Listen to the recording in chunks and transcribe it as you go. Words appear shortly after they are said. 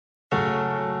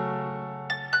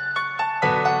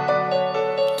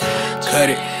Cut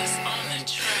it,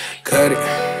 cut it,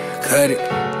 cut it,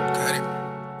 cut it,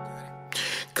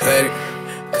 cut it,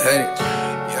 cut it,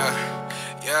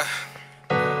 yeah.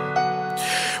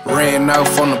 Ran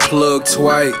off on the plug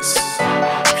twice.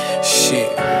 Shit,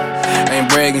 ain't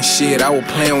bragging shit, I was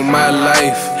playing with my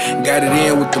life. Got it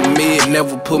in with the mid,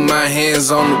 never put my hands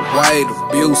on the white.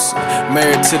 Abusive,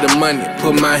 married to the money,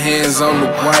 put my hands on the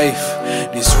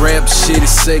wife. This rap shit is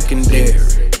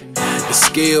secondary. The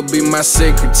scale be my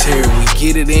secretary. We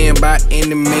get it in by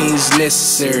any means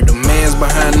necessary. The man's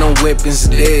behind no weapons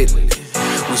deadly,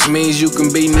 which means you can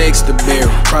be next to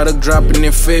Barry. Product dropping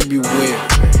in February.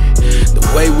 The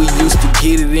way we used to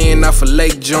get it in off of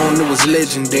Lake John, it was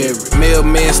legendary.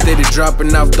 Mailman steady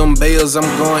dropping off them bales, I'm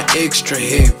going extra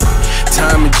heavy.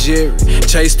 Tom and Jerry,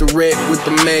 chased the rat with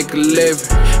the Mac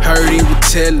 11. Heard he was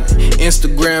telling,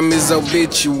 Instagram is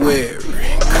obituary.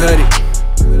 Cut it,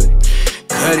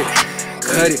 cut it,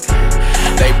 cut it.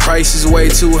 They prices way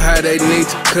too high, they need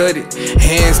to cut it.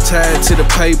 Hands tied to the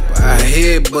paper, I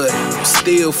headbutt, I'm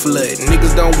still flooding.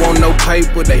 Niggas don't want no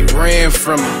paper, they ran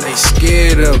from it, they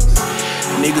scared of it.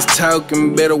 Niggas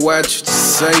talking, better watch what you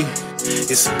say.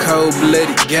 It's a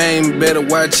cold-blooded game, better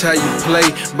watch how you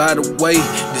play. By the way,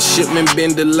 the shipment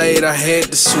been delayed, I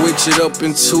had to switch it up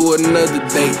into another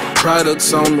day. The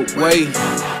product's on the way.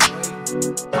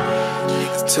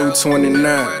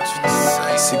 229,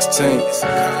 16.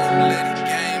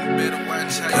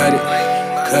 Cut it,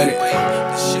 cut it,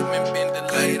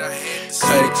 cut it,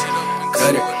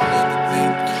 cut it,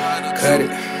 cut it.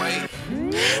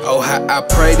 Oh, how I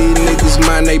pray these niggas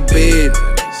mind they business.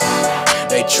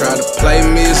 They try to play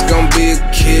me, it's gon' be a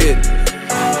kid.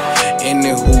 And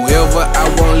then whoever,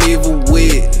 I won't leave a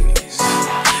witness.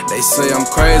 They say I'm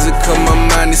crazy cause my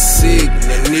mind is sick,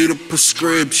 they need a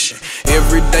prescription.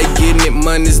 Every day getting it,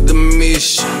 money's the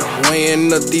mission. I'm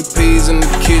weighing up DPs in the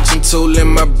kitchen,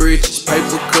 tooling my britches.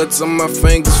 Paper cuts on my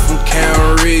fingers from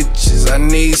counting riches. I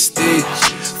need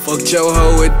stitches. Fucked your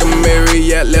hoe at the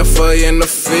Marriott, left her in the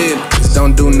feelings.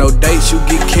 Don't do no dates, you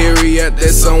get carried out,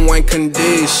 that's on one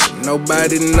condition.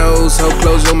 Nobody knows, ho,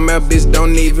 close your mouth, bitch,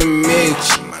 don't even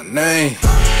mention my name.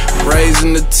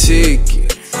 Raising the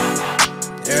ticket,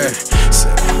 yeah,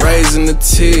 said I'm raising the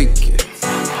ticket.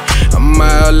 I'm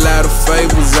all out of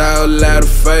favors, all out of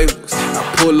favors.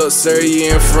 I pull up, serve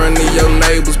you in front of your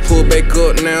neighbors. Pull back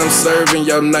up, now I'm serving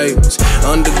your neighbors.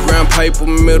 Underground paper,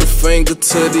 middle finger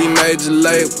to these major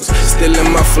labels. Still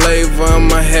in my flavor,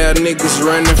 I'ma have niggas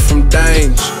running from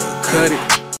danger. Cut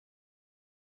it.